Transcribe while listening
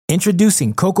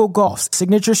Introducing Coco Gauff's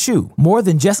signature shoe, more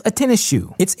than just a tennis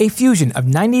shoe. It's a fusion of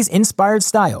 90s-inspired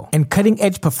style and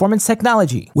cutting-edge performance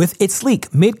technology. With its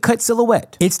sleek mid-cut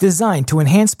silhouette, it's designed to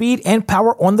enhance speed and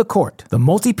power on the court. The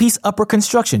multi-piece upper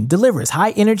construction delivers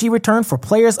high-energy return for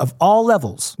players of all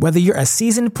levels. Whether you're a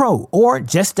seasoned pro or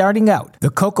just starting out, the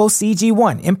Coco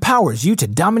CG1 empowers you to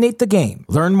dominate the game.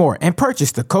 Learn more and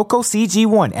purchase the Coco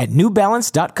CG1 at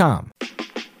NewBalance.com.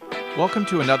 Welcome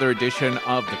to another edition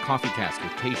of the Coffee Cast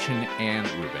with Cation and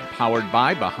Ruben, powered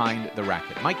by Behind the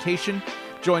Racket. Mike Cation,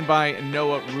 joined by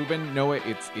Noah Rubin. Noah,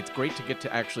 it's great to get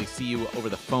to actually see you over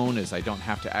the phone, as I don't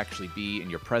have to actually be in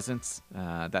your presence.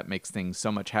 That makes things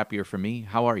so much happier for me.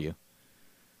 How are you?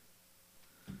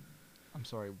 I'm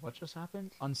sorry, what just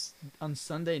happened? On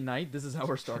Sunday night, this is how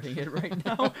we're starting it right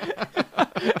now?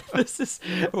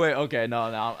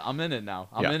 No, I'm in it now.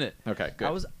 I'm in it. Okay,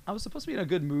 good. I was supposed to be in a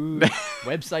good mood.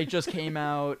 Website just came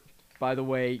out. By the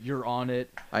way, you're on it.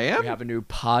 I am? We have a new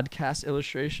podcast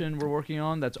illustration we're working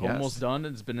on that's almost done.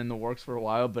 It's been in the works for a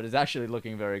while, but it's actually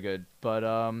looking very good. But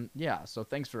so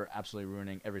thanks for absolutely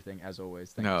ruining everything, as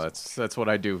always. Thank you. That's what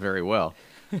I do very well.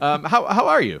 How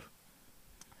are you?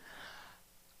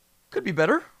 Could be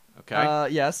better. Okay.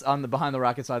 Yes, on the Behind the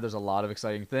Racket side, there's a lot of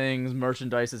exciting things.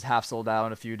 Merchandise is half sold out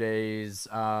in a few days.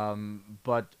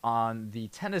 But on the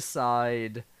tennis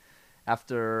side,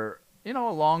 after, a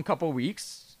long couple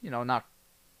weeks, not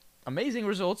amazing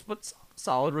results, but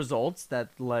solid results that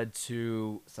led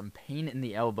to some pain in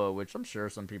the elbow, which I'm sure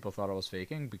some people thought I was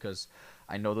faking because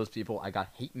I know those people. I got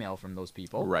hate mail from those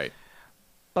people. Right.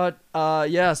 But,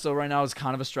 so right now it's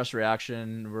kind of a stress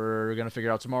reaction. We're going to figure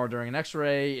out tomorrow during an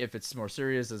x-ray if it's more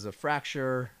serious as a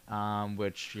fracture,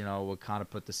 which, will kind of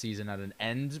put the season at an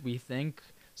end, we think.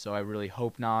 So I really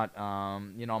hope not.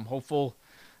 I'm hopeful,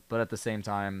 but at the same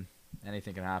time,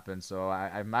 anything can happen. So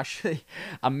I'm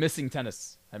missing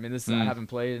tennis. I mean, I haven't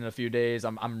played in a few days.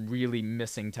 I'm really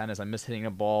missing tennis. I miss hitting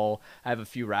a ball. I have a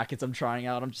few rackets I'm trying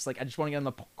out. I'm just like, I just want to get on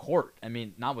the court. I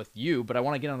mean, not with you, but I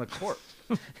want to get on the court.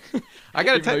 I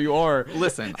got to tell you are.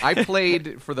 Listen, I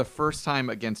played for the first time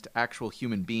against actual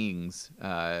human beings,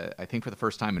 I think for the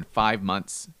first time in 5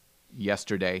 months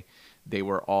yesterday. They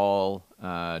were all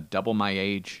double my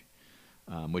age,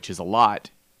 which is a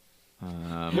lot.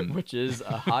 Which is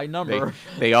a high number.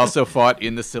 They also fought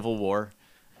in the Civil War.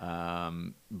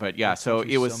 But yeah, so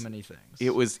it was so many things.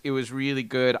 It was really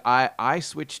good. I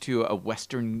switched to a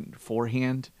Western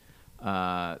forehand.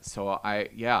 So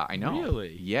I know.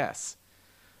 Really? Yes.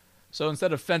 So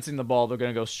instead of fencing the ball, they're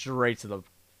going to go straight to the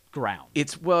ground.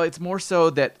 It's more so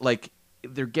that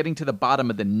they're getting to the bottom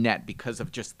of the net because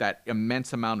of just that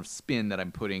immense amount of spin that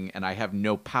I'm putting, and I have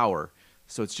no power.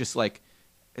 So it's just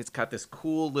it's got this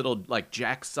cool little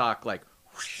jack sock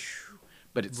whoosh,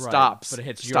 but it stops. But it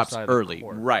hits your stops side early. Of the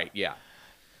court. Right? Yeah.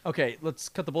 Okay, let's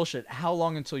cut the bullshit. How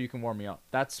long until you can warm me up?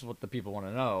 That's what the people want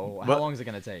to know. How long is it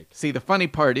going to take? See, the funny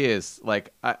part is,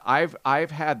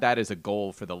 I've had that as a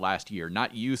goal for the last year.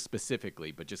 Not you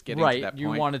specifically, but just getting to that point. You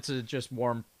wanted to just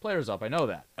warm players up. I know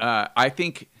that. I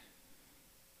think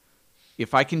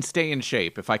if I can stay in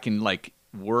shape, if I can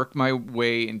work my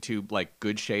way into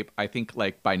good shape, I think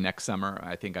by next summer,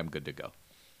 I think I'm good to go.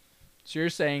 So you're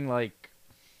saying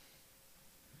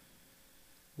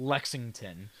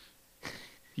Lexington.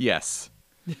 Yes.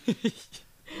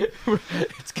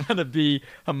 It's going to be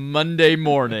a Monday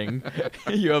morning.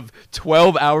 You have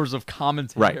 12 hours of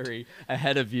commentary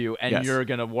ahead of you, and you're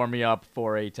going to warm me up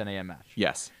for a 10 a.m. match.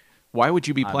 Yes. Why would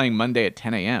you be playing Monday at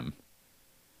 10 a.m.?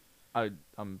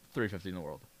 I'm 350 in the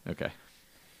world. Okay.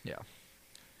 Yeah.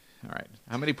 All right.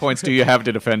 How many points do you have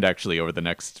to defend, actually, over the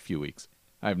next few weeks?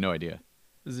 I have no idea.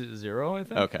 Is it 0, I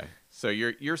think? Okay. So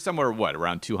you're somewhere,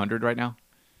 around 200 right now?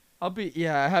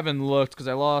 I haven't looked because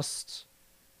I lost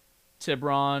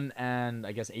Tiburon and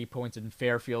I guess 8 points, and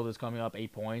Fairfield is coming up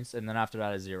 8 points, and then after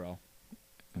that is 0.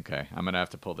 Okay, I'm going to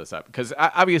have to pull this up because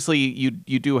obviously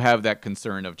you do have that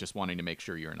concern of just wanting to make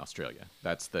sure you're in Australia.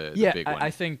 That's the big one.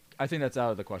 I think that's out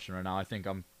of the question right now. I think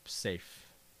I'm safe.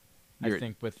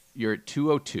 You're at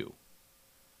 202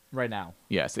 right now.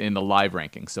 Yes, in the live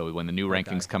rankings. So when the new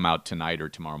rankings come out tonight or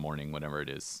tomorrow morning, whatever it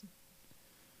is,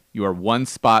 you are one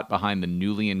spot behind the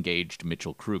newly engaged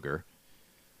Mitchell Kruger.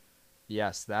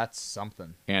 Yes, that's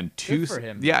something. And good for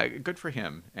him. Yeah, good for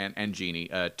him and Jeannie.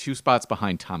 2 spots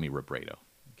behind Tommy Robredo,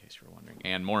 in case you were wondering.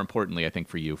 And more importantly, I think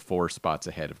for you, 4 spots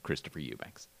ahead of Christopher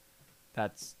Eubanks.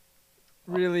 That's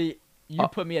really... You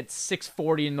put me at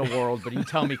 640 in the world, but you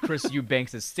tell me Chris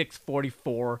Eubanks is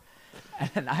 644,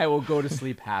 and I will go to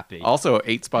sleep happy. Also,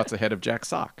 8 spots ahead of Jack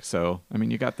Sock. So, I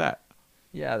mean, you got that.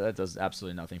 Yeah, that does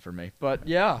absolutely nothing for me. But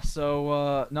yeah,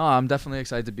 so no, I'm definitely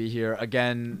excited to be here.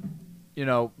 Again,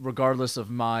 regardless of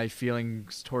my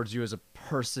feelings towards you as a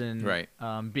person, Right.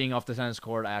 Being off the tennis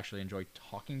court, I actually enjoy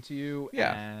talking to you.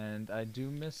 Yeah. And I do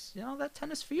miss, that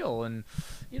tennis feel. And,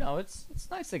 it's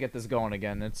nice to get this going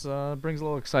again. It's brings a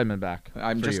little excitement back.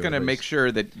 I'm just going to make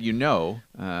sure that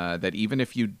that even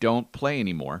if you don't play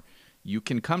anymore, you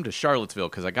can come to Charlottesville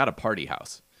because I got a party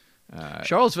house.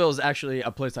 Charlottesville is actually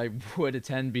a place I would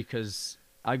attend because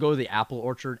I go to the apple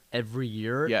orchard every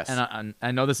year. Yes. And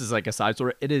I know this is like a side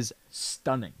story. It is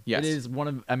stunning. Yes. It is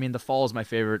the fall is my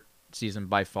favorite season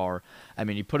by far. I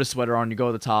mean, you put a sweater on, you go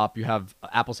to the top, you have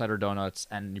apple cider donuts,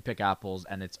 and you pick apples,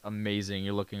 and it's amazing.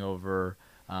 You're looking over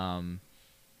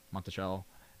Monticello,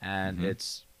 and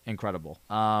it's incredible.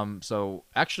 So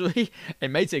actually, it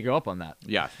may take you up on that.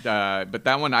 Yeah. But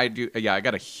that one I do. Yeah, I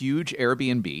got a huge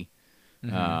Airbnb.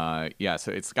 So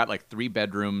it's got like 3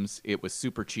 bedrooms. It was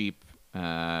super cheap.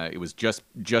 It was just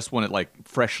when it like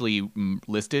freshly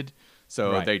listed,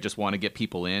 so Right. they just want to get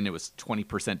people in. It was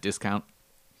 20% discount.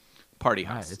 Party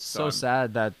house. It's so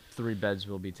sad that 3 beds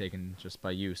will be taken just by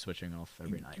you switching off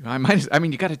every night.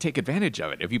 You got to take advantage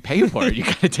of it. If you pay for it, you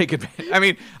got to take advantage. I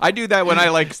mean, I do that when I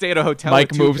like stay at a hotel.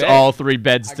 Mike with 2 moves beds. all 3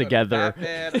 beds I go to together. that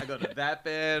bed, I go to that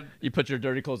bed. You put your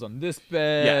dirty clothes on this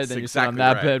bed, Yes, then you exactly sit on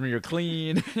that right. bed when you're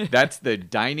clean. That's the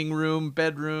dining room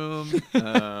bedroom.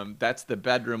 That's the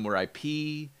bedroom where I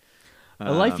pee.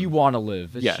 A life you want to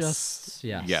live. It's yes. just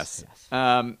Yes.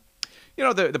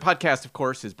 The podcast, of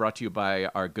course, is brought to you by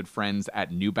our good friends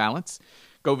at New Balance.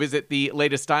 Go visit the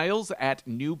latest styles at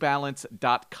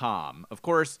newbalance.com. Of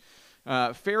course,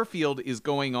 Fairfield is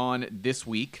going on this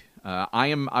week. I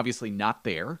am obviously not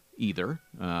there either.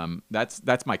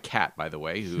 That's my cat, by the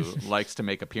way, who likes to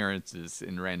make appearances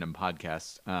in random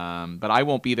podcasts. But I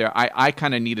won't be there. I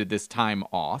kind of needed this time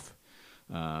off.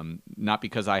 Not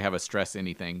because I have a stress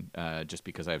anything, just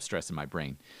because I have stress in my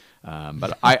brain.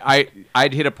 But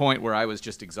I'd hit a point where I was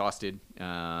just exhausted.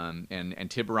 And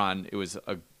Tiburon, it was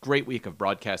a great week of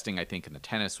broadcasting, I think, and the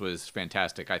tennis was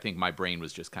fantastic. I think my brain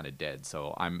was just kind of dead.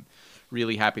 So I'm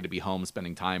really happy to be home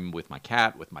spending time with my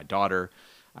cat, with my daughter.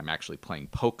 I'm actually playing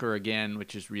poker again,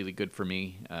 which is really good for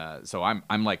me. So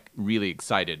I'm like really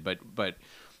excited. But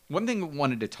one thing I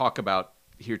wanted to talk about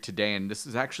here today, and this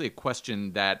is actually a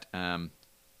question that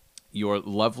your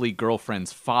lovely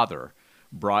girlfriend's father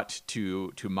brought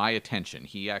to my attention.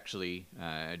 He actually,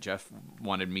 Jeff,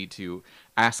 wanted me to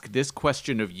ask this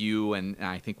question of you, and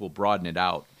I think we'll broaden it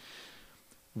out.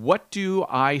 What do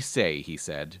I say, he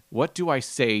said, what do I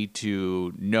say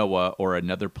to Noah or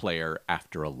another player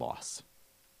after a loss?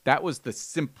 That was the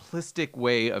simplistic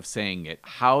way of saying it.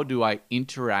 How do I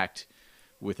interact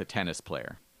with a tennis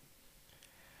player?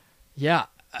 Yeah.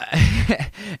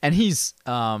 And he's,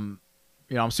 I'm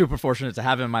super fortunate to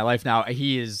have him in my life now.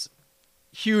 He is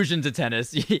huge into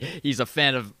tennis. He's a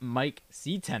fan of Mike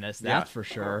C. Tennis, that's for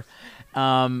sure.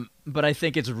 But I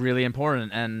think it's really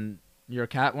important. And your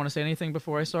cat want to say anything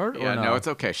before I start? Yeah, or no, it's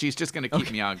okay. She's just going to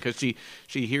keep me on because she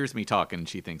hears me talk and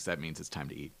she thinks that means it's time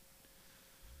to eat.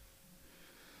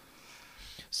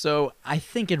 So I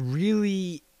think it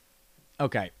really...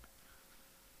 Okay.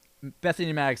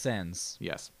 Bethany Maddox-Sands.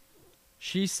 Yes.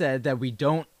 She said that we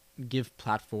don't give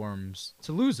platforms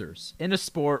to losers in a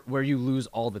sport where you lose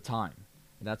all the time.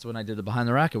 And that's when I did the Behind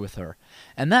the Racket with her.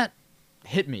 And that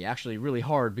hit me actually really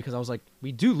hard because I was like,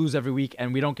 we do lose every week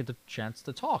and we don't get the chance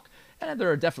to talk. And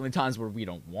there are definitely times where we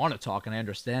don't want to talk, and I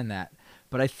understand that.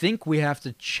 But I think we have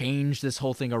to change this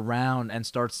whole thing around and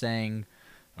start saying,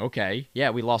 okay,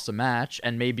 yeah, we lost a match,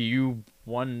 and maybe you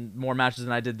won more matches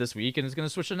than I did this week, and it's going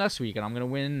to switch to next week, and I'm going to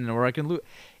win, or I can lose.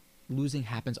 Losing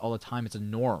happens all the time. It's a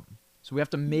norm. So we have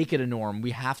to make it a norm.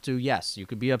 We have to, yes, you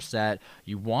could be upset.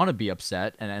 You want to be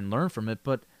upset and learn from it,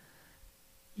 but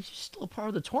you're still a part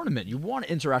of the tournament. You want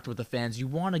to interact with the fans. You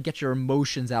want to get your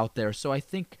emotions out there. So I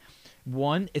think,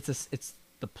 one, it's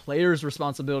the player's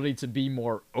responsibility to be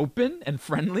more open and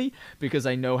friendly, because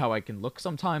I know how I can look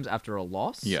sometimes after a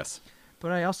loss. Yes.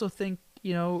 But I also think,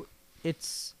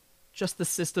 it's just the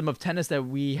system of tennis that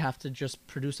we have to just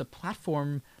produce a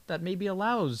platform that maybe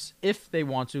allows, if they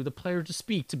want to, the player to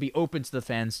speak, to be open to the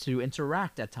fans, to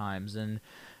interact at times. And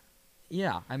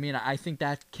yeah, I mean, I think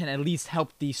that can at least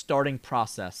help the starting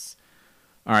process.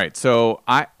 All right. So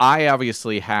I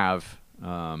obviously have,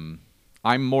 I'm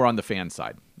more on the fan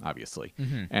side, obviously.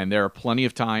 Mm-hmm. And there are plenty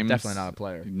of times. Definitely not a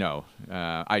player. No.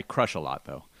 I crush a lot,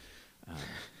 though.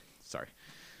 Sorry.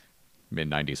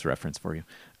 Mid-90s reference for you.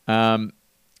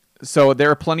 So there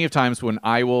are plenty of times when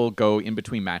I will go in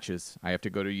between matches. I have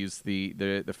to go to use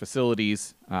the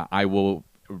facilities. I will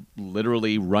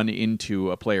literally run into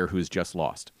a player who's just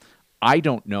lost. I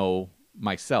don't know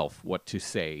myself what to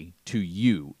say to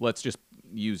you. Let's just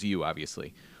use you,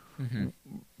 obviously.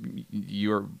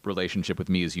 Your relationship with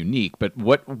me is unique, but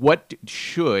what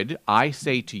should I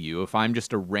say to you if I'm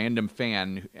just a random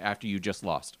fan after you just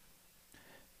lost?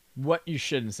 What you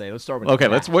shouldn't say. Let's start with Okay,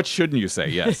 that. what shouldn't you say?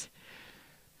 Yes.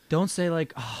 Don't say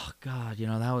like, oh God,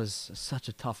 that was such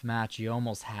a tough match. You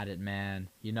almost had it, man.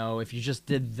 If you just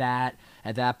did that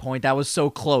at that point, that was so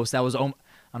close. That was, and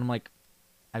I'm like,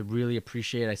 I really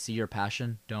appreciate it. I see your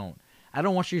passion. Don't. I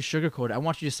don't want you to sugarcoat it. I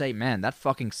want you to say, man, that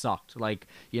fucking sucked. Like,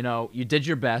 you did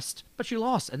your best, but you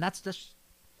lost. And that's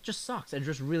just sucks. It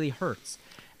just really hurts.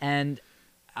 And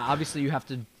obviously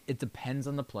it depends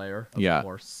on the player, of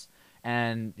course.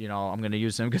 And, I'm going to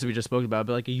use him because we just spoke about it.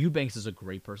 But, like, Eubanks is a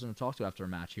great person to talk to after a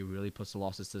match. He really puts the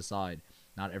losses to the side.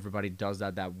 Not everybody does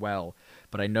that well.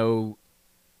 But I know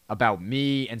about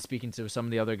me and speaking to some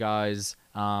of the other guys,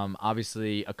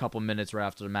 obviously a couple minutes right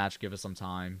after the match, give us some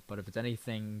time. But if it's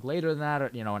anything later than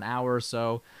that, an hour or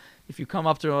so, if you come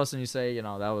up to us and you say,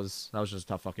 that was just a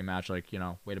tough fucking match, like,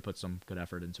 way to put some good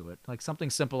effort into it. Like something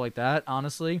simple like that,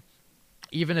 honestly,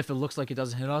 even if it looks like it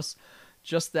doesn't hit us,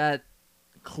 just that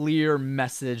clear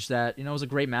message that, it was a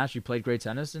great match, you played great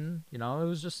tennis, and,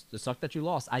 it sucked that you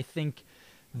lost. I think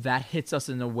that hits us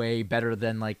in a way better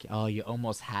than like, oh, you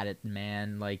almost had it,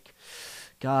 man. Like,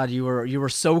 God, you were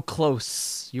so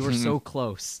close. You were so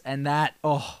close. And that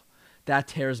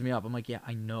tears me up. I'm like, yeah,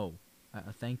 I know.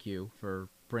 Thank you for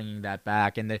bringing that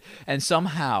back. And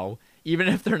somehow, even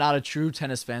if they're not a true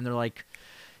tennis fan, they're like,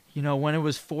 when it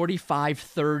was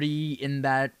 45-30 in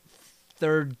that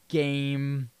third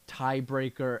game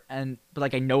tiebreaker, but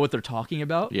like I know what they're talking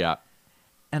about. Yeah.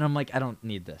 And I'm like, I don't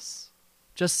need this.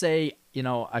 Just say,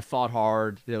 I fought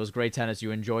hard. It was great tennis.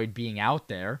 You enjoyed being out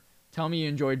there. Tell me you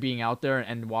enjoyed being out there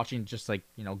and watching just like,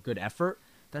 good effort.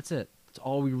 That's it. That's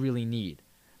all we really need.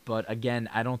 But again,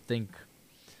 I don't think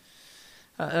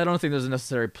there's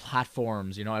necessary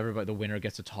platforms. Everybody, the winner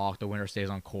gets to talk. The winner stays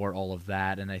on court, all of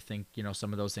that. And I think,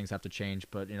 some of those things have to change.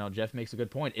 But, Jeff makes a good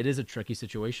point. It is a tricky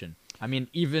situation. I mean,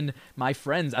 even my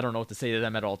friends, I don't know what to say to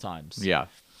them at all times. Yeah.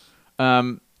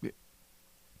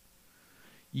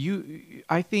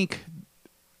 I think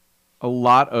a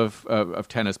lot of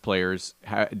tennis players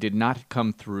did not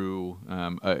come through,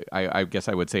 I guess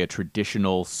I would say, a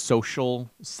traditional social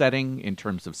setting in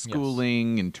terms of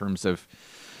schooling, in terms of,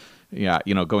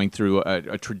 going through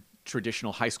a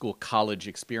traditional high school, college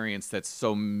experience that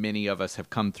so many of us have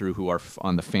come through who are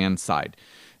on the fan side.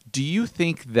 Do you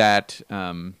think that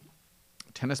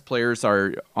tennis players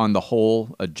are, on the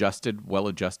whole, well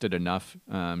adjusted enough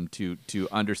to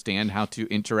understand how to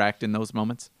interact in those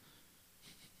moments?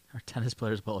 Are tennis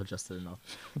players well adjusted enough?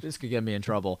 This could get me in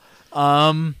trouble.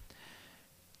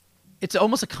 It's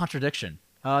almost a contradiction.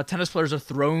 Tennis players are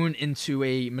thrown into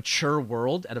a mature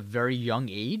world at a very young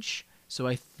age. So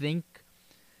I think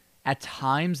at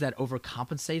times that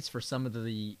overcompensates for some of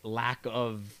the lack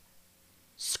of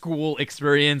school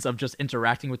experience of just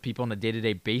interacting with people on a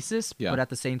day-to-day basis. Yeah. But at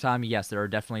the same time, yes, there are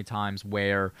definitely times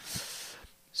where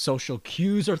social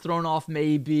cues are thrown off,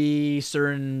 maybe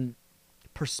certain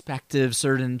perspectives,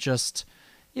 certain just,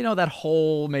 that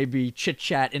whole maybe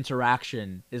chit-chat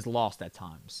interaction is lost at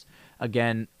times.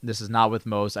 Again, this is not with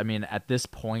most. I mean, at this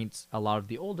point, a lot of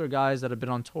the older guys that have been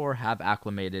on tour have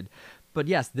acclimated. But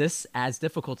yes, this adds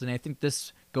difficulty, and I think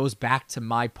this goes back to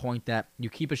my point that you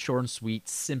keep it short and sweet,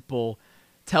 simple.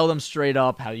 Tell them straight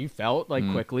up how you felt,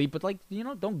 quickly. But,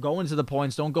 don't go into the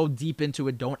points. Don't go deep into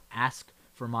it. Don't ask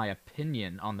for my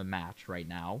opinion on the match right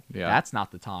now. Yeah. That's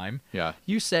not the time. Yeah.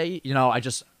 You say,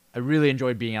 I really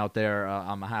enjoyed being out there.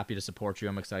 I'm happy to support you.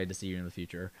 I'm excited to see you in the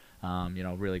future.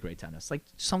 Really great tennis. Like,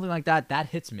 something like that, that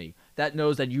hits me. That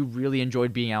knows that you really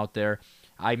enjoyed being out there.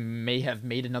 I may have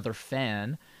made another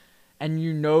fan, and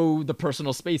the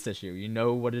personal space issue. You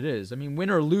know what it is. I mean, win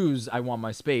or lose, I want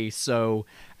my space. So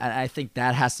I think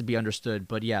that has to be understood.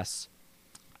 But yes,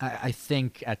 I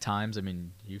think at times, I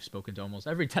mean, you've spoken to almost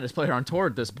every tennis player on tour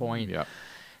at this point. Yeah.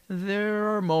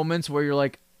 There are moments where you're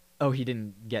like, oh, he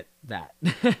didn't get that.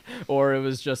 Or it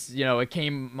was just, it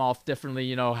came off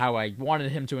differently, how I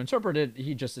wanted him to interpret it.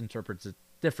 He just interprets it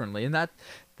differently. And that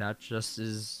just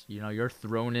is, you're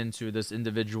thrown into this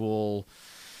individual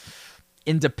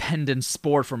independent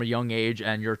sport from a young age,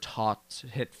 and you're taught to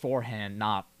hit forehand,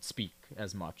 not speak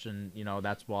as much. And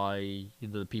that's why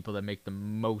the people that make the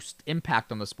most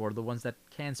impact on the sport are the ones that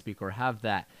can speak or have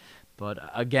that. But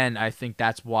again, I think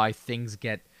that's why things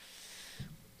get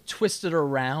twisted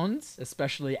around,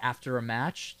 especially after a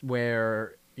match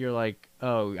where you're like,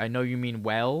 oh, I know you mean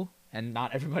well, and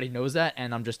not everybody knows that,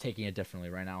 and I'm just taking it differently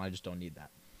right now. I just don't need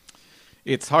that.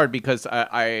 It's hard because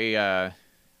I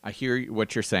hear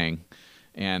what you're saying.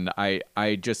 And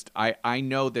I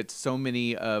know that so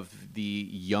many of the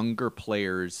younger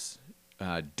players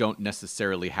don't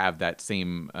necessarily have that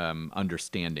same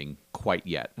understanding quite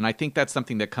yet. And I think that's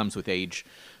something that comes with age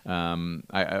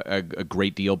a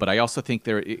great deal. But I also think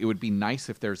it would be nice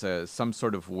if there's some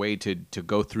sort of way to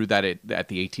go through that at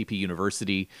the ATP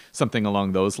University, something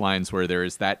along those lines, where there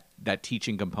is that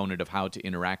teaching component of how to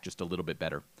interact just a little bit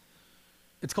better.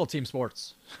 It's called team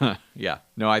sports. Yeah.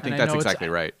 No, I think that's exactly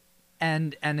right.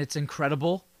 And it's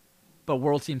incredible, but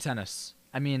World Team Tennis.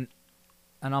 I mean,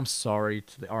 and I'm sorry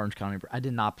to the Orange County, I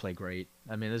did not play great.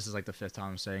 I mean, this is like the 5th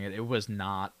time I'm saying it. It was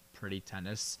not pretty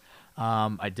tennis.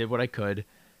 I did what I could.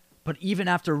 But even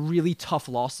after really tough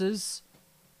losses,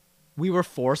 we were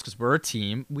forced, because we're a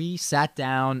team, we sat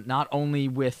down not only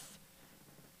with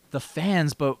the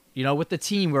fans, but, with the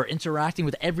team. We're interacting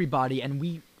with everybody, and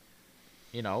we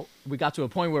got to a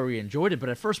point where we enjoyed it. But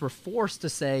at first, we're forced to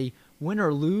say, win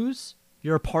or lose,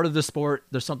 you're a part of the sport.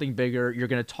 There's something bigger. You're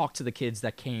going to talk to the kids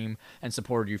that came and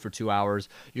supported you for 2 hours.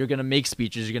 You're going to make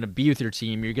speeches. You're going to be with your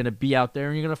team. You're going to be out there,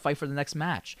 and you're going to fight for the next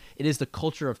match. It is the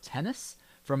culture of tennis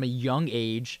from a young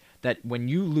age that when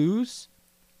you lose,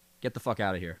 get the fuck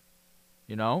out of here.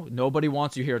 Nobody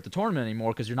wants you here at the tournament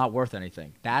anymore because you're not worth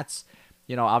anything. That's,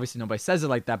 obviously nobody says it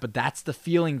like that, but that's the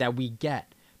feeling that we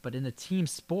get. But in a team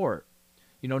sport,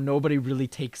 nobody really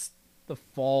takes the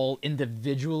fall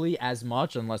individually as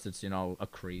much, unless it's, a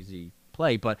crazy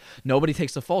play, but nobody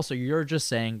takes the fall. So you're just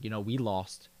saying, we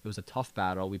lost. It was a tough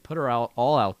battle. We put her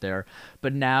all out there,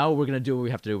 but now we're going to do what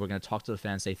we have to do. We're going to talk to the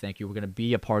fans, say thank you. We're going to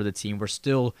be a part of the team. We're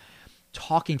still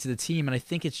talking to the team. And I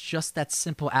think it's just that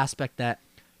simple aspect that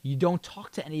you don't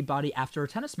talk to anybody after a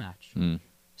tennis match.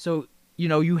 So,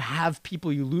 you have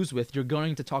people you lose with, you're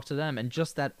going to talk to them. And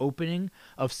just that opening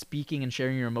of speaking and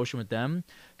sharing your emotion with them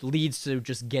leads to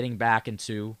just getting back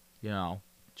into,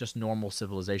 just normal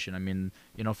civilization. I mean,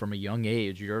 from a young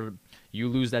age, you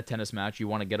lose that tennis match, you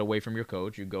want to get away from your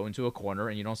coach, you go into a corner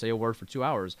and you don't say a word for 2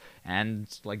 hours. And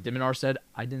like de Minaur said,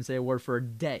 I didn't say a word for a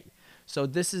day. So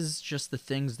this is just the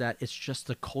things that it's just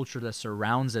the culture that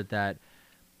surrounds it that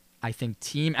I think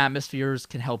team atmospheres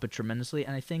can help it tremendously.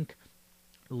 And I think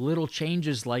little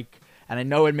changes and I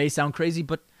know it may sound crazy,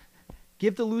 but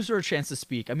give the loser a chance to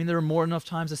speak. I mean, there are more enough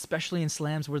times, especially in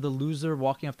slams, where the loser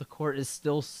walking off the court is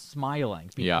still smiling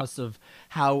because of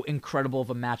how incredible of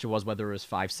a match it was, whether it was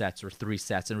 5 sets or 3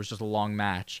 sets, and it was just a long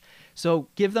match. So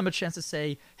give them a chance to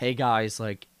say, hey guys,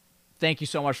 thank you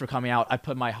so much for coming out. I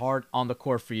put my heart on the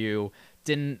court for you.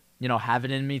 Didn't, have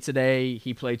it in me today.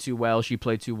 He played too well. She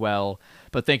played too well.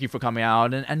 But thank you for coming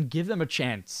out, and give them a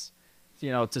chance,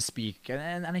 to speak.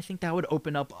 And I think that would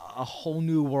open up a whole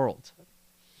new world.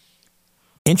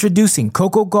 Introducing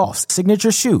Coco Gauff's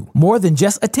signature shoe. More than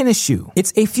just a tennis shoe,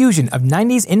 it's a fusion of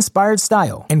 90s inspired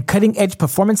style and cutting-edge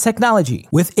performance technology.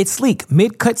 With its sleek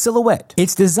mid-cut silhouette,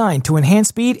 it's designed to enhance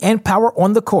speed and power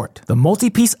on the court. The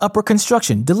multi-piece upper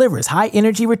construction delivers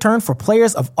high-energy return for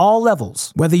players of all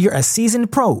levels. Whether you're a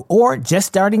seasoned pro or just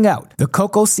starting out, the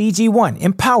Coco CG1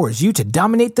 empowers you to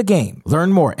dominate the game.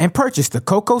 Learn more and purchase the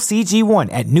Coco CG1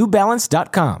 at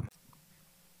NewBalance.com.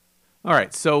 All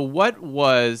right, so what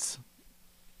was...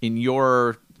 in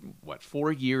your,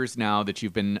 4 years now that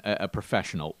you've been a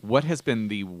professional, what has been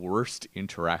the worst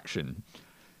interaction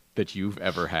that you've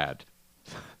ever had?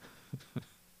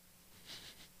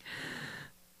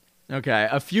 Okay,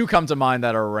 a few come to mind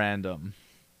that are random.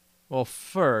 Well,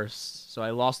 first, so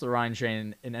I lost the Ryan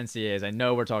Shane in NCAAs. I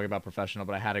know we're talking about professional,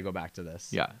 but I had to go back to this.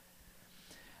 Yeah.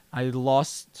 I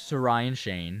lost to Ryan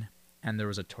Shane, and there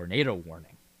was a tornado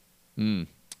warning.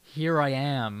 Here I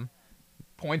am,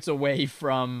 points away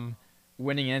from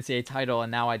winning an NCAA title, and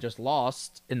now I just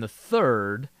lost in the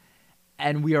 3rd,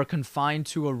 and we are confined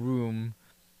to a room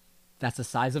that's the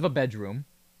size of a bedroom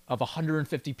of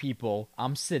 150 people.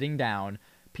 I'm sitting down.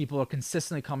 People are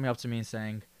consistently coming up to me and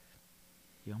saying,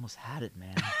 you almost had it,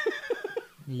 man.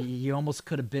 You almost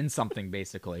could have been something,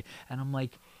 basically. And I'm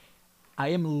like, I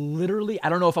am literally, I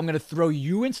don't know if I'm going to throw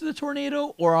you into the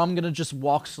tornado or I'm going to just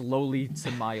walk slowly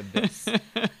to my abyss.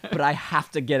 But I have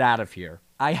to get out of here.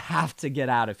 I have to get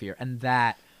out of here. And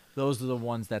those are the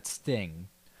ones that sting.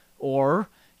 Or,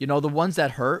 the ones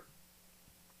that hurt,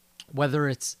 whether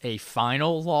it's a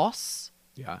final loss.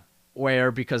 Yeah.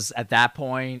 Where, because at that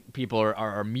point, people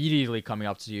are immediately coming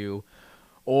up to you.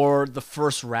 Or the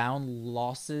first round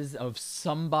losses of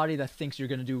somebody that thinks you're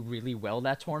going to do really well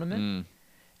that tournament.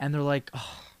 And they're like,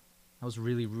 oh, I was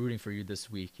really rooting for you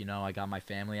this week. I got my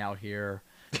family out here.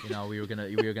 We were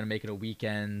gonna make it a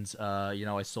weekend.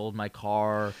 I sold my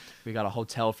car. We got a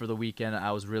hotel for the weekend.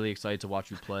 I was really excited to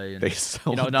watch you play. And, They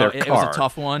sold no, their it car. was a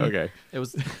tough one. Okay. It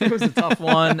was a tough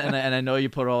one, and I know you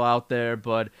put it all out there,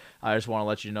 but I just want to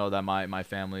let you know that my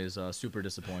family is super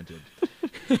disappointed.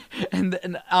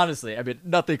 and honestly, I mean,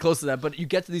 nothing close to that. But you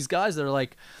get to these guys that are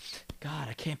like, God,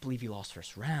 I can't believe you lost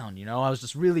first round. I was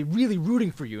just really, really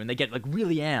rooting for you, and they get like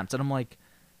really amped, and I'm like,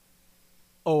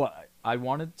 oh, I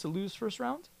wanted to lose first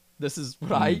round. This is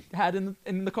what I had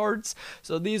in the cards.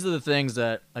 So these are the things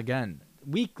that, again,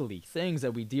 weekly things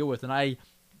that we deal with, and I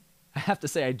have to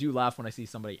say I do laugh when I see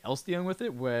somebody else dealing with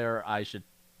it, where I should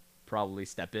probably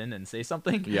step in and say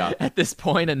something at this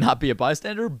point and not be a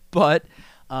bystander. But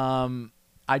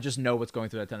I just know what's going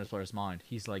through that tennis player's mind.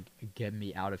 He's like, get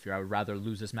me out of here. I would rather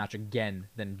lose this match again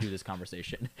than do this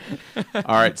conversation.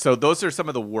 All right, so those are some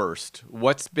of the worst.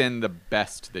 What's been the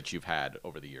best that you've had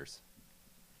over the years?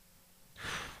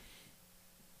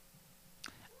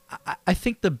 I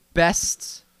think the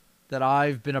best that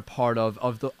I've been a part of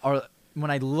are when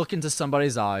I look into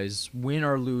somebody's eyes, win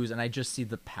or lose, and I just see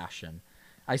the passion.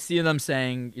 I see them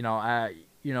saying,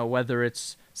 whether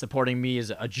it's supporting me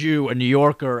as a Jew, a New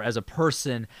Yorker, as a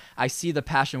person, I see the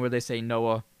passion where they say,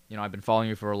 Noah, I've been following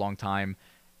you for a long time.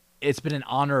 It's been an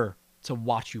honor to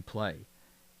watch you play.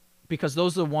 Because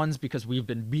those are the ones, because we've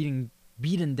been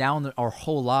beaten down our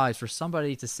whole lives, for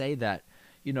somebody to say that,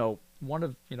 one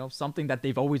of, something that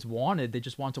they've always wanted, they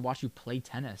just want to watch you play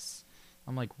tennis.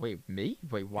 I'm like, wait, me?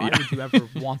 Wait, why would you ever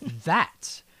want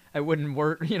that? I wouldn't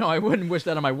wish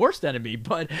that on my worst enemy.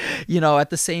 But, at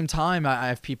the same time, I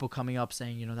have people coming up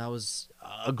saying, that was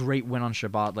a great win on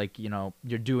Shabbat. Like,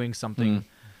 you're doing something,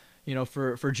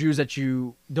 for Jews that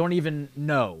you don't even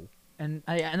know. And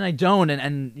I don't.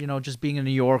 And just being a New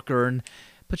Yorker,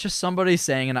 but just somebody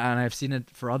saying, and I've seen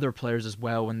it for other players as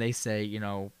well, when they say,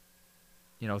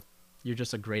 you're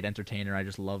just a great entertainer. I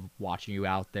just love watching you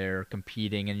out there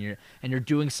competing, and you're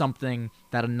doing something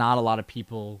that not a lot of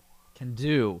people can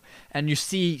do. And you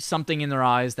see something in their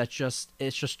eyes that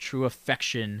it's just true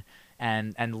affection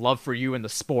and love for you in the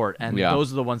sport. And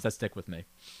those are the ones that stick with me.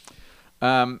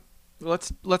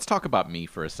 Let's talk about me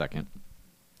for a second.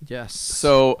 Yes.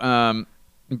 So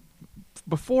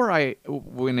before I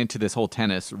went into this whole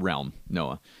tennis realm,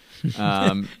 Noah,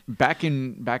 back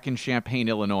in Champaign,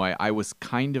 Illinois, I was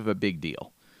kind of a big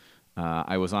deal.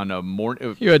 I was on a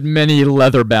morning. You had many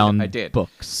leather-bound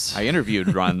books. I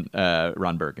interviewed Ron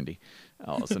Burgundy,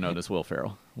 also known as Will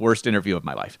Ferrell. Worst interview of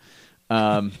my life.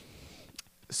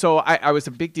 So I was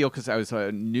a big deal because I was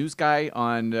a news guy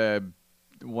on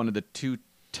one of the two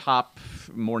top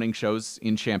morning shows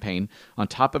in Champaign. On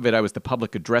top of it, I was the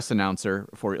public address announcer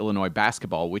for Illinois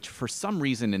basketball, which for some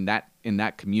reason in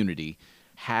that community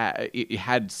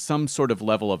had some sort of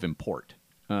level of import.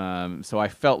 So I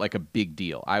felt like a big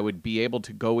deal. I would be able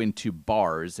to go into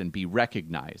bars and be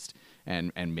recognized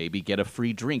and maybe get a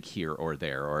free drink here or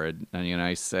there. Or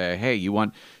I say, hey, you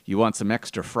want some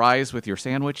extra fries with your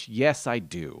sandwich? Yes, I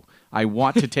do. I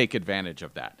want to take advantage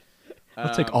of that.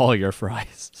 I'll take all your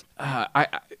fries. I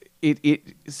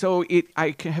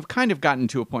have kind of gotten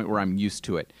to a point where I'm used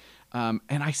to it. And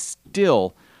I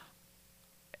still,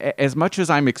 as much as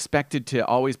I'm expected to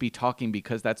always be talking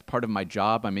because that's part of my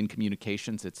job, I'm in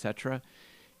communications, etc.,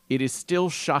 it is still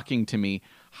shocking to me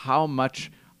how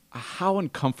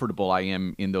uncomfortable I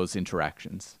am in those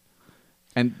interactions.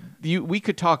 And we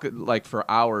could talk like for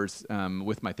hours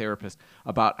with my therapist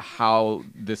about how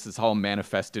this has all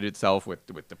manifested itself with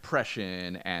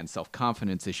depression and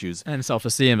self-confidence issues. And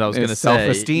self-esteem, I was going to say.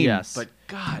 Self-esteem. Yes. But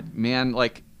God, man,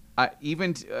 like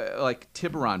even like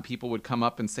Tiburon, people would come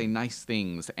up and say nice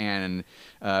things, and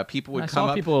people would come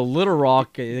up. I saw people at Little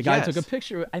Rock. The guy Yes. took a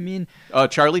picture. I mean,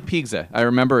 Charlie Pigza. I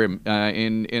remember him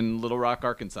in Little Rock,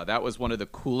 Arkansas. That was one of the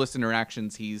coolest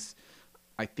interactions. He's,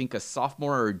 I think, a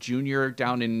sophomore or a junior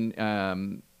down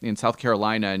in South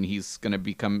Carolina, and he's going to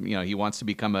become, he wants to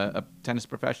become a tennis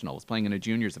professional. He's playing in a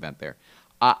juniors event there.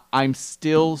 I'm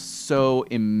still so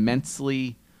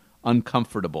immensely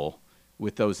uncomfortable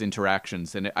with those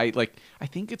interactions, and I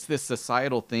think it's this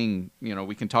societal thing.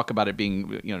 We can talk about it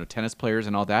being, tennis players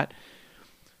and all that.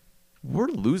 We're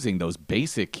losing those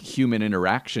basic human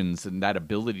interactions and that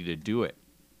ability to do it.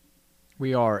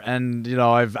 we are. And,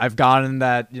 I've gotten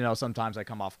that, sometimes I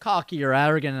come off cocky or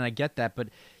arrogant, and I get that. But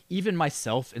even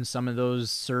myself in some of those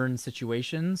certain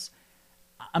situations,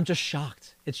 I'm just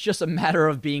shocked. It's just a matter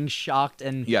of being shocked.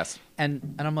 And yes.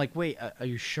 And I'm like, wait, are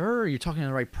you sure? Are you talking to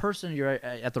the right person? You're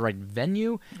at the right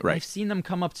venue? Right. And I've seen them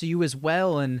come up to you as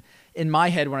well. And in my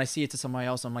head, when I see it to somebody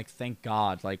else, I'm like, thank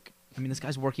God. Like, I mean, this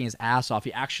guy's working his ass off.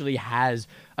 He actually has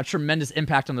a tremendous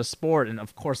impact on the sport. And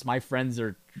of course, my friends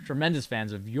are tremendous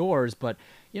fans of yours, but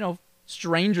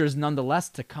strangers nonetheless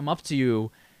to come up to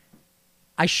you.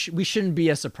 We shouldn't be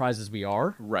as surprised as we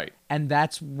are. Right. And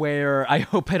that's where I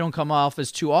hope I don't come off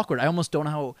as too awkward. I almost don't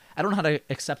know how to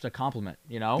accept a compliment,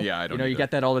 Yeah, I don't you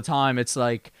get that all the time. It's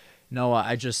like, Noah,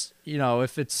 I just,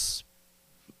 if it's,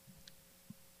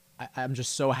 I'm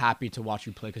just so happy to watch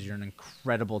you play because you're an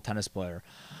incredible tennis player.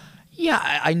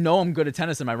 Yeah, I know I'm good at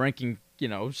tennis and my ranking,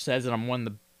 says that I'm one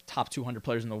of the top 200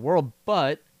 players in the world,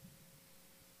 but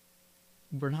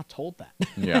we're not told that.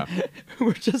 Yeah.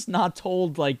 We're just not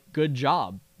told, like, good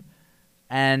job.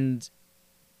 And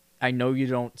I know you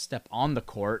don't step on the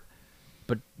court,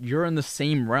 but you're in the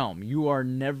same realm. You are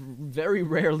very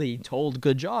rarely told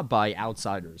good job by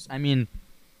outsiders. I mean,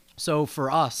 so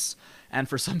for us and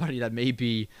for somebody that may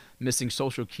be missing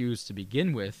social cues to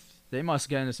begin with, they must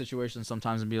get in a situation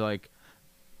sometimes and be like,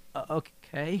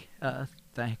 okay,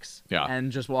 thanks. Yeah. And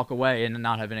just walk away and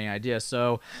not have any idea.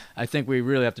 So I think we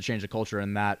really have to change the culture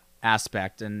in that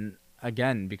aspect. And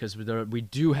again, because we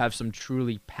do have some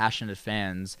truly passionate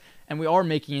fans and we are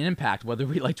making an impact, whether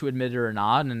we like to admit it or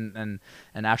not, and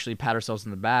actually pat ourselves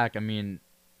in the back. I mean,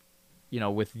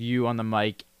 with you on the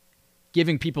mic,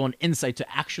 giving people an insight to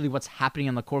actually what's happening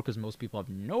on the court, because most people have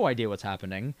no idea what's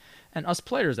happening, and us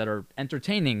players that are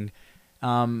entertaining,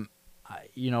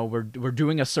 we're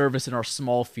doing a service in our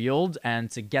small field,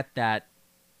 and to get that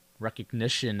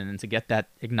recognition and to get that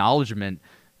acknowledgement,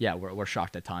 yeah, we're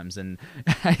shocked at times. And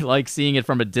I like seeing it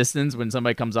from a distance when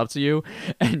somebody comes up to you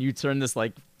and you turn this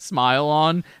like smile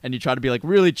on and you try to be like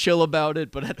really chill about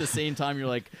it, but at the same time you're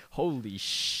like, holy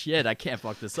shit, I can't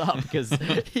fuck this up because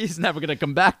he's never gonna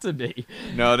come back to me.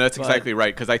 No, that's exactly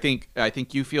right. Because I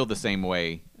think you feel the same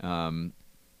way.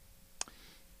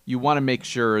 You want to make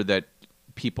sure that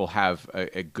people have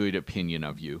a good opinion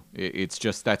of you. It's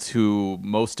just that's who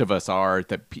most of us are.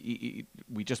 That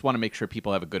we just want to make sure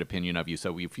people have a good opinion of you.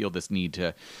 So we feel this need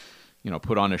to,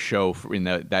 put on a show in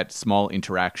that small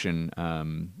interaction,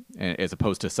 as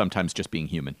opposed to sometimes just being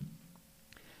human.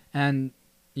 And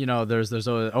there's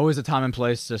always a time and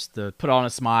place just to put on a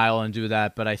smile and do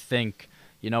that. But I think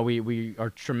we are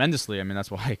tremendously, I mean,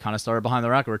 that's why I kind of started Behind the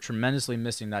Racket. We're tremendously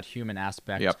missing that human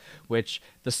aspect, Yep. which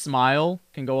the smile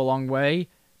can go a long way,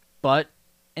 but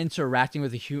interacting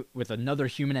with another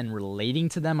human and relating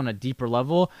to them on a deeper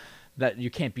level, that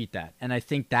you can't beat that. And I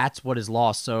think that's what is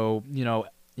lost. So,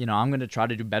 I'm going to try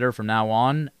to do better from now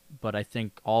on, but I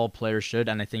think all players should,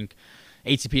 and I think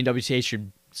ATP and WTA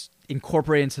should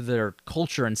incorporate into their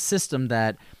culture and system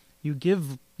that you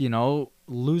give,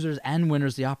 losers and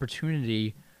winners the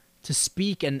opportunity to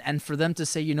speak and for them to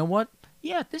say, you know what?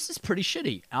 Yeah, this is pretty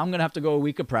shitty. I'm going to have to go a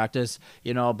week of practice,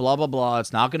 blah, blah, blah.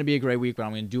 It's not going to be a great week, but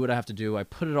I'm going to do what I have to do. I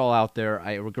put it all out there.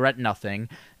 I regret nothing.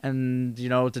 And,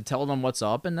 to tell them what's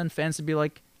up. And then fans to be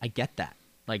like, I get that.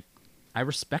 Like, I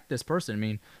respect this person. I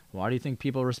mean, why do you think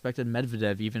people respected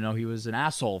Medvedev even though he was an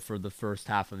asshole for the first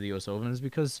half of the US Open? Is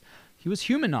because he was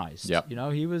humanized. Yep.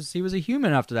 He was a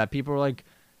human after that. People were like,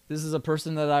 this is a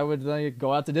person that I would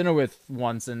go out to dinner with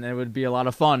once, and it would be a lot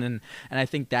of fun. And I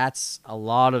think that's a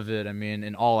lot of it. I mean,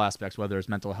 in all aspects, whether it's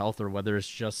mental health or whether it's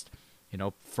just,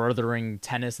 furthering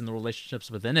tennis and the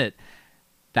relationships within it,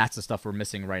 that's the stuff we're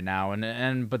missing right now.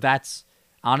 But that's,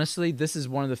 honestly, this is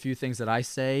one of the few things that I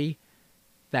say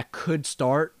that could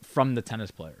start from the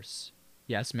tennis players.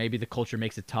 Yes, maybe the culture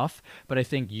makes it tough, but I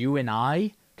think you and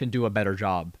I can do a better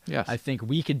job. Yes. I think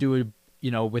we could do it,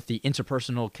 with the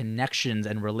interpersonal connections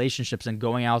and relationships and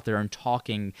going out there and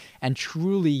talking and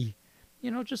truly,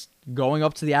 just going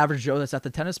up to the average Joe that's at the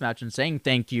tennis match and saying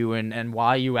thank you and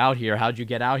why are you out here? How'd you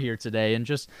get out here today? And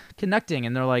just connecting.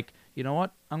 And they're like, you know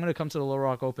what? I'm going to come to the Little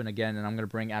Rock Open again, and I'm going to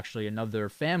bring actually another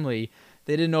family.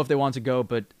 They didn't know if they wanted to go,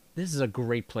 but this is a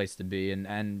great place to be,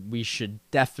 and we should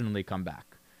definitely come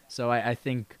back. So I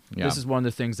think this is one of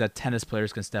the things that tennis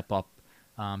players can step up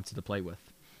to the plate with.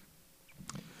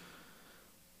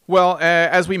 Well,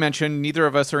 as we mentioned, neither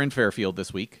of us are in Fairfield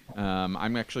this week.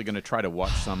 I'm actually going to try to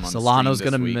watch some on Solano's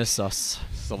going to miss us.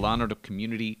 Solano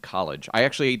Community College. I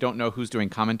actually don't know who's doing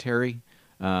commentary.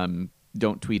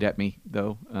 Don't tweet at me,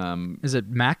 though. Is it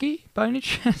Mackey by any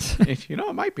chance?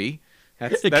 It might be.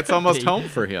 That's almost home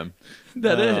for him.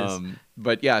 That is.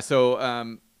 But yeah,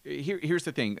 so here's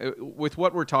the thing. With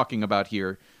what we're talking about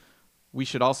here, we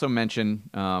should also mention,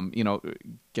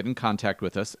 get in contact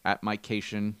with us at Mike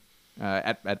Cation,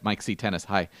 at Mike C. Tennis.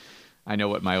 Hi. I know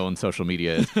what my own social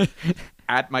media is.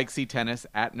 At Mike C. Tennis,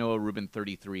 at Noah Rubin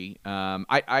 33.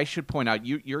 I should point out,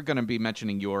 you're going to be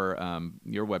mentioning your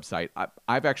website.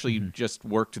 I've actually just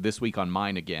worked this week on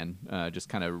mine again, just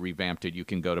kind of revamped it. You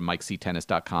can go to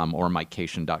MikeCTennis.com or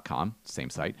MikeCation.com, same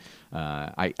site.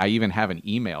 I even have an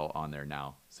email on there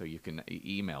now, so you can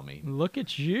email me. Look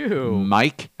at you.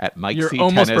 Mike at MikeCTennis.com. You're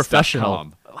almost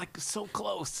professional. Like, so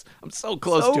close. I'm so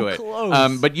close to it.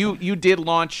 Close. But you did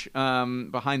launch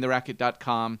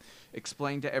BehindTheRacket.com.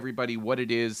 Explain to everybody what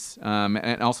it is,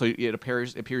 and also it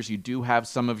appears you do have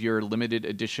some of your limited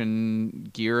edition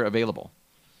gear available.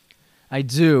 I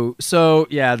do. So,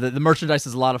 yeah, the merchandise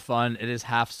is a lot of fun. It is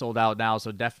half sold out now,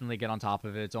 so definitely get on top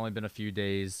of it. It's only been a few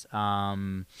days.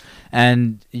 And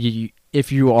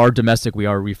if you are domestic, we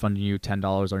are refunding you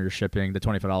 $10 on your shipping. The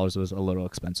 $25 was a little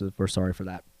expensive. We're sorry for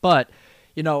that. But,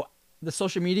 you know, the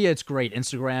social media, it's great.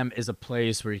 Instagram is a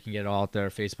place where you can get it all out there,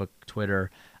 Facebook,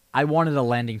 Twitter. I wanted a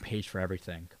landing page for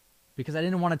everything because I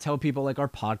didn't want to tell people like our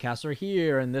podcasts are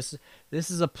here and this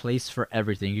is a place for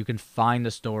everything. You can find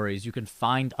the stories. You can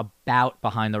find about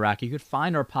Behind the Racket. You can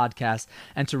find our podcast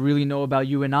and to really know about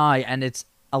you and I. And it's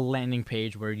a landing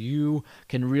page where you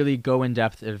can really go in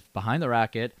depth if Behind the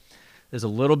Racket. There's a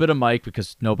little bit of Mike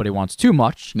because nobody wants too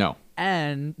much. No.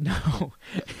 And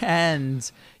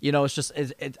you know, it's just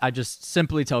I just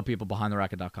simply tell people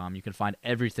BehindTheRacket.com. You can find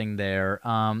everything there,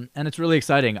 and it's really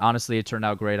exciting. Honestly, it turned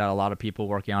out great. I had a lot of people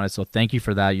working on it, so thank you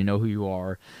for that. You know who you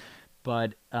are,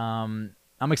 but I'm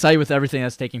excited with everything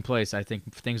that's taking place. I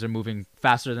think things are moving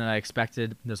faster than I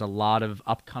expected. There's a lot of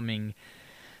upcoming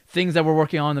things that we're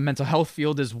working on in the mental health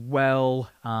field as well.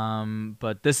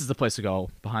 But this is the place to go,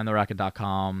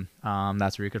 BehindTheRacket.com.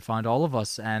 That's where you could find all of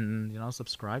us and, you know,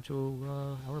 subscribe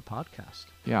to our podcast.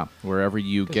 Yeah, wherever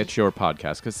you get your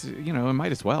podcast, because, you know, it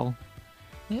might as well.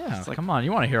 Yeah, come on.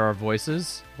 You want to hear our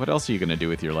voices. What else are you going to do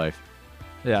with your life?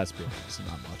 Yeah, it's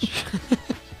not much.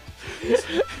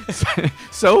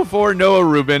 So for Noah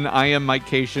Rubin, I am Mike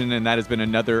Cation, and that has been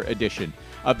another edition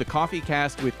of the Coffee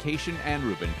Cast with Cation and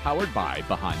Rubin, powered by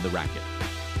Behind the Racket.